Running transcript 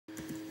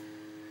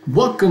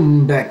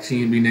Welcome back,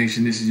 Gmb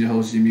Nation. This is your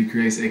host, Gmb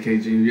Reacts, aka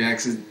Gmb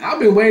Reacts. I've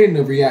been waiting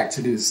to react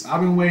to this. I've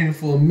been waiting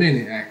for a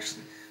minute,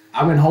 actually.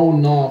 I've been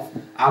holding off.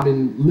 I've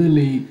been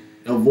literally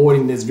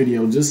avoiding this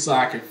video just so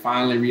I can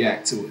finally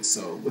react to it.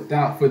 So,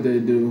 without further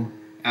ado,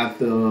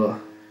 after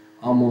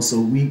almost a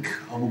week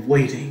of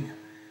waiting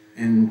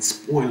and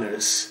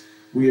spoilers,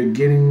 we are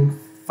getting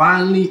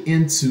finally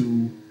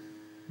into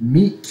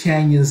Meat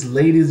Canyon's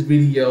latest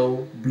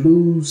video,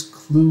 Bloo's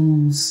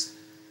Clues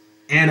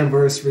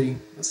anniversary.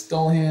 Let's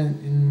go ahead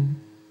and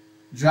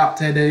drop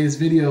today's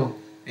video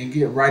and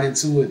get right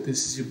into it.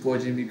 This is your boy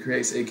Gmb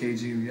Reacts, aka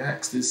Gmb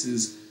Reacts. This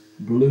is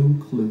Bloo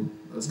Cloo.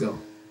 Let's go.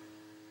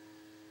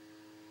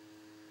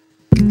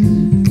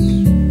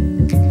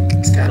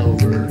 It's got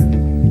over 2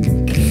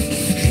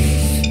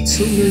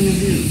 million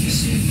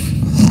views.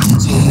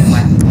 So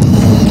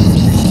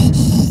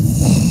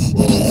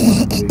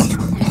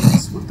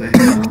what the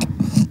hell?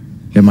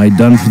 Am I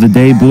done for the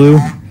day, Blue?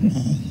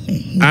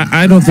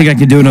 I don't think I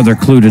can do another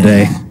clue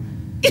today.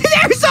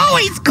 There's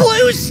always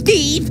clues,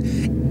 Steve!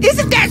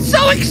 Isn't that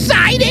so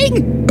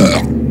exciting?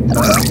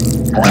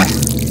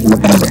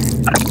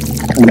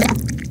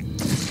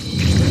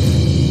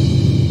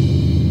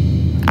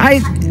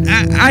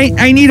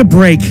 I need a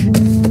break. I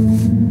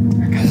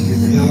gotta get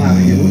the hell out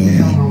of here. What the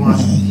hell am I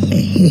watching?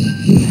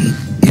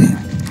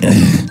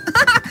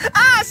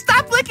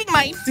 Stop licking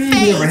my You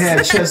face! never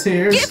had chest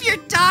hairs. Give your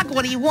dog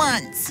what he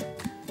wants.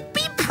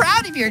 Be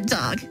proud of your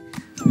dog.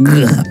 It's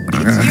your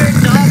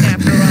dog,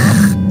 after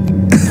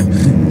all.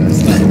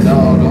 That's not a dog. I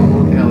don't know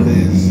what the hell it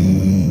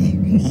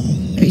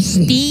is.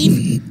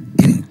 Steve,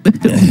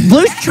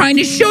 Blue's trying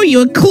to show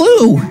you a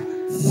clue.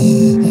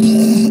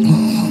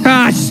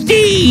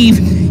 Steve!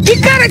 You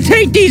gotta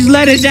take these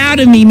letters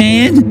out of me,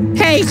 man.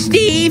 Hey,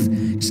 Steve!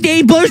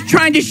 Steve, Blue's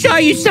trying to show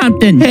you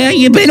something. Hey,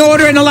 you been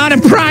ordering a lot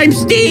of Prime,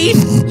 Steve?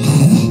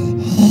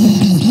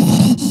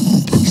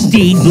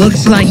 Steve,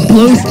 looks like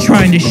Blue's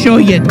trying to show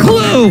you a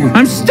clue.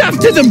 I'm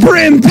stuffed to the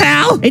brim,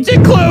 pal. It's a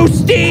clue,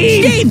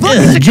 Steve. Steve, look,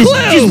 it's a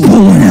clue. Just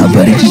pull one out,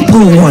 buddy. Just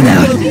pull one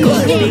out.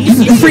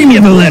 Free me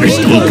of a letter,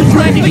 Steve. I'm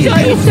trying to show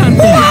you something.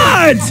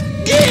 What?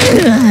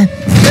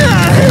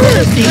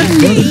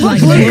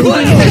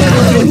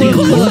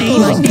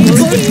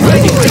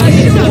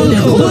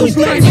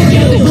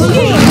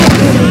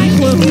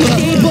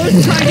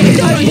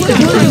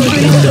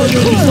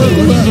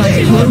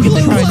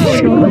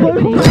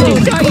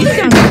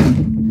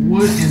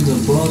 What in the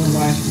bug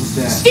life was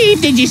that?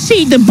 Steve, did you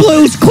see the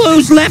Blue's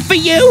Clues left for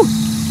you?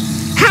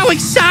 How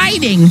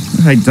exciting!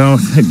 I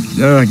don't.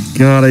 Oh,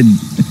 God,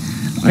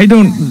 I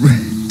don't.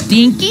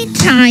 Stinky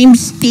time,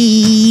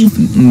 Steve.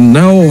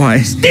 No,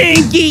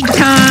 Stinky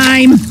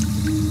time!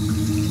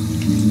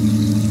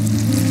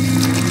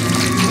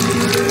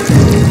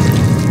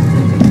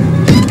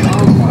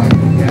 Oh my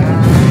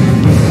god.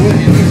 What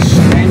in the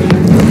shiny?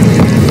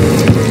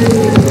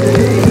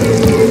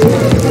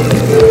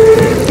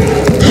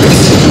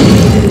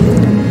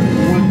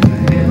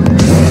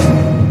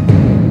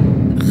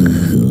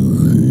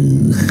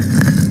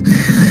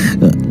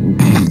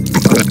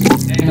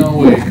 Ain't no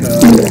way,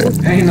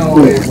 cuz. Ain't no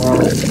way, bro.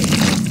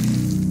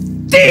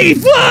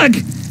 Steve, look!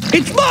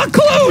 It's more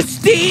clues,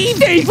 Steve!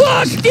 Steve,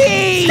 look!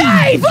 Steve!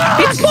 Steve, look!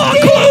 It's more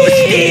clues,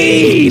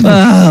 Steve!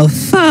 Oh,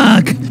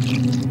 fuck.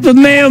 The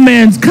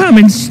mailman's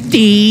coming,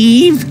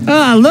 Steve.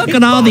 Oh, look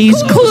at all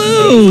these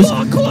clues!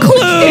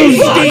 Clues,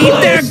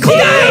 Steve! They're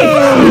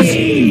clues!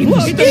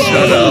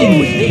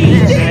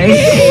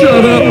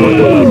 Shut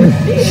up!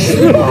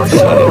 Shut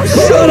up!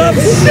 Shut up!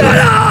 Shut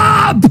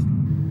up!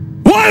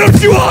 Why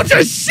don't you all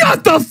just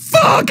shut the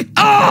fuck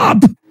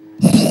up?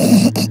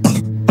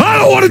 I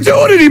don't want to do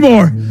it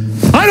anymore!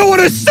 I don't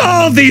want to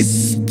solve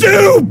these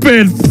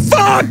stupid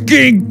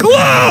fucking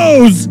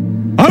clues!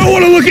 I don't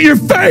want to look at your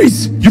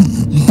face! Your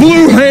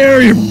blue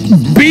hair, your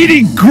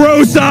beady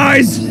gross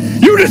eyes!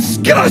 You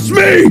disgust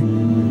me!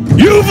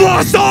 You've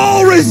lost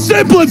all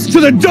resemblance to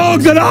the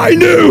dog that I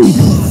knew!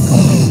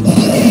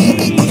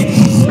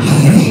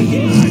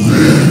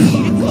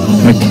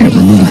 I can't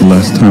remember the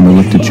last time I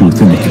looked at you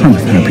with any kind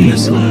of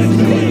happiness. I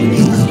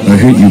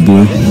hate you,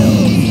 Blue.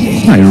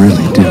 I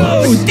really do.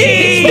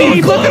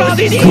 Steve, look at all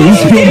these Clues?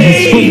 clues! You want me to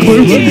solve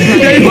clues?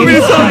 Yeah, you want me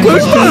to solve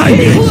clues? Fine!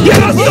 Yeah,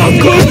 I'll solve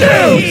clues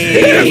now!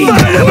 Here, fine!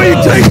 How about you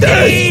take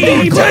this?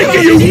 Take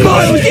it, you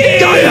butt! I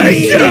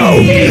hate you!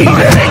 I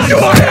hate you! I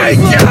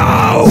hate you!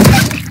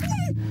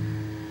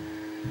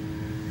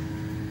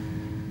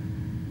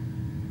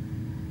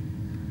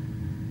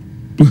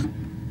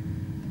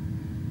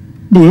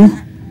 Blue?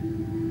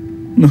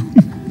 No,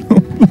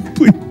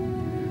 please.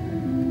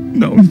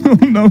 No,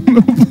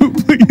 Blue,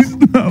 please,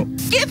 no.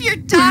 Give your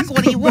dog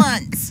what he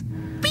wants.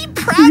 Be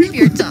proud of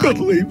your dog. Don't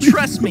leave me.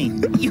 Trust me,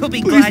 you'll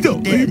be Please glad you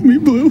don't did. leave me,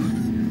 Blue.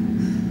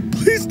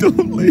 Please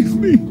don't leave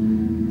me.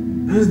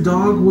 His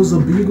dog was a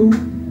beagle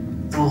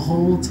the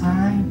whole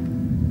time?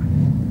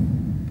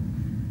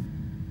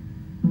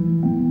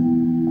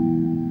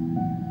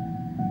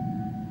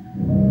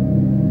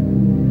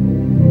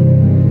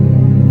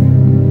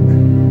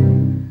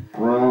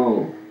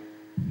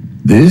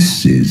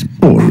 This is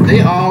boring.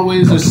 They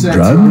always are Not a set to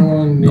drug,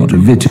 ruin not a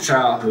people's vitamin.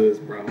 childhoods,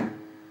 bro.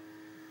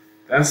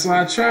 That's what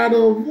I try to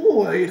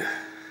avoid.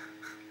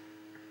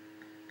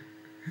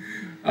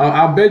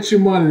 I bet you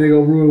money they're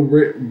gonna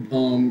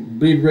ruin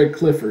Big Red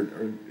Clifford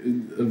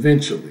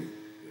eventually.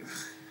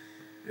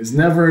 It's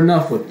never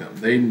enough with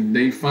them.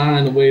 They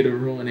find a way to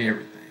ruin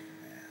everything.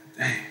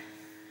 Man. Dang.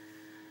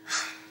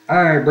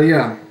 All right, but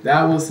yeah,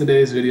 that was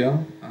today's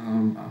video.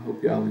 I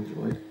hope y'all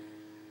enjoyed.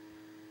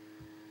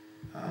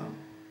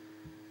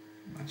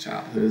 My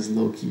childhood is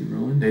low-key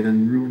ruined. They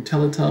done ruined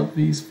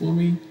Teletubbies for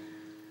me.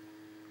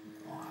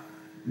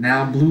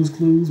 Now Blue's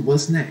Clues.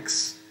 What's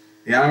next?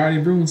 They already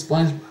ruined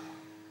SpongeBob.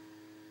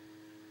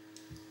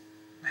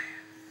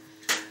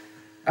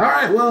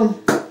 Alright, well,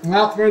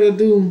 without further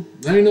ado,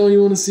 let me know what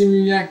you want to see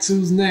me react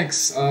to's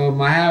next.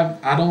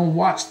 I don't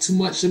watch too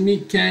much of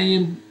Meat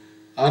Canyon.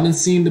 I done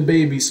seen the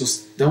baby, so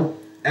don't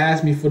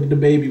ask me for the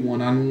baby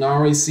one. I've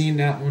already seen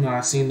that one.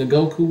 I've seen the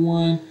Goku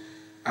one.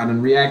 I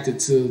done reacted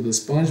to the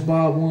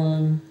SpongeBob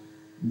one,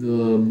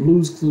 the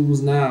Blue's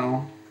Clues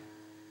now.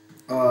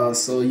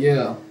 So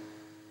yeah,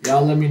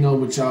 y'all let me know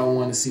what y'all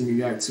want to see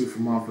me react to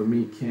from off of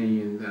Meat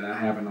Canyon that I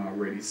haven't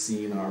already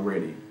seen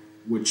already,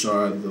 which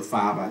are the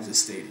 5 I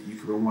just stated. You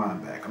can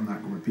rewind back. I'm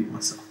not going to repeat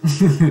myself.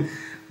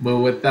 But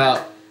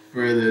without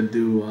further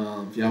ado,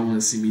 if y'all want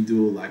to see me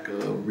do like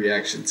a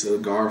reaction to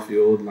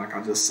Garfield, like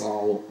I just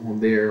saw on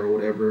there or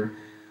whatever,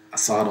 I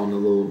saw it on the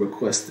little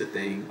requested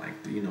thing,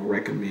 like the,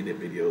 recommended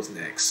videos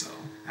next. So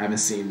I haven't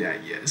seen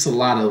that yet. It's a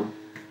lot of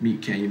Meat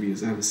Canyon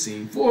videos I haven't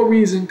seen for a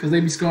reason, because they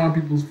be scarring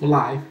people for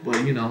life. But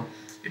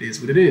it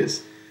is what it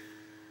is.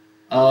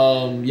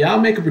 Y'all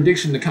make a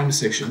prediction in the comment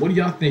section. What do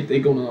y'all think they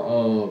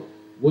gonna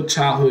what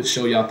childhood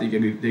show y'all think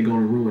they're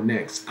gonna ruin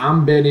next?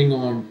 I'm betting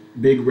on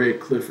Big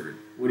Red Clifford.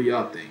 What do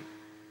y'all think?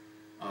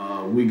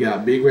 We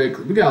got Big Red.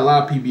 We got a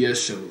lot of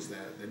PBS shows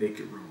that they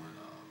could ruin.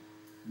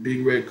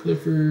 Big Red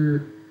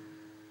Clifford.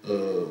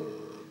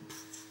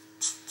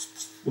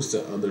 What's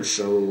the other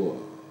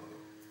show?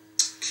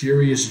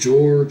 Curious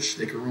George.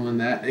 They could ruin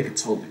that. They could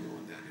totally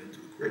ruin that. They'll do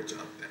a great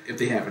job of that if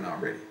they haven't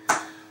already.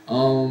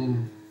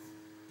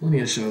 Plenty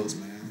of shows,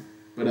 man.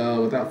 But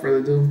without further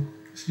ado,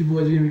 it's your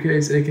boy Gmb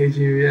Reacts, Gmb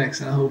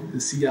Reacts. I hope to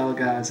see y'all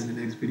guys in the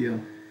next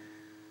video.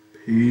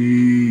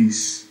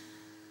 Peace.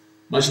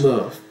 Much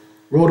love.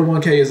 Roll to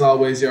 1K as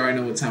always. You already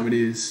know what time it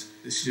is.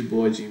 This is your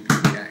boy Gmb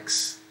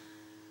Reacts.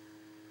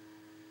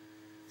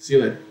 See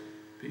you later.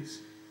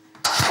 Peace.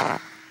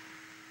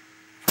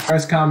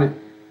 First comment,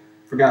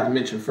 forgot to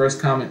mention, first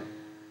comment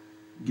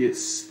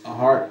gets a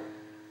heart,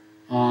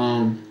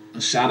 a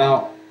shout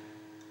out,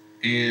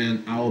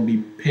 and I will be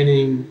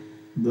pinning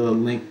the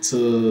link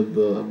to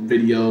the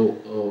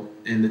video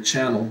in the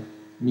channel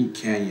Meat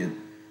Canyon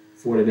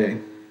for today.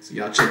 So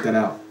y'all check that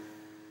out.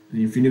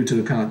 And if you're new to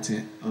the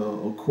content,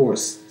 of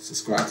course,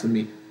 subscribe to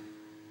me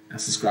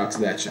and subscribe to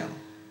that channel.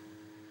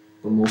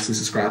 But mostly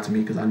subscribe to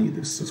me because I need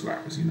the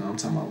subscribers. I'm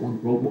talking about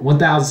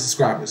 1,000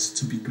 subscribers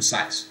to be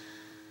precise.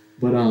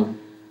 But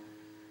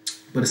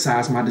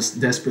besides my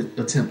desperate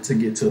attempt to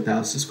get to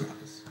 1,000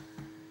 subscribers,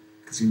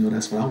 because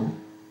that's what I want.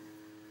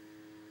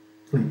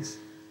 Please,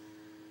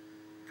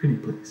 pretty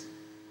please,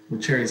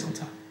 with cherries on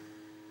top.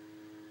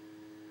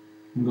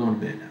 I'm going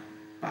to bed now.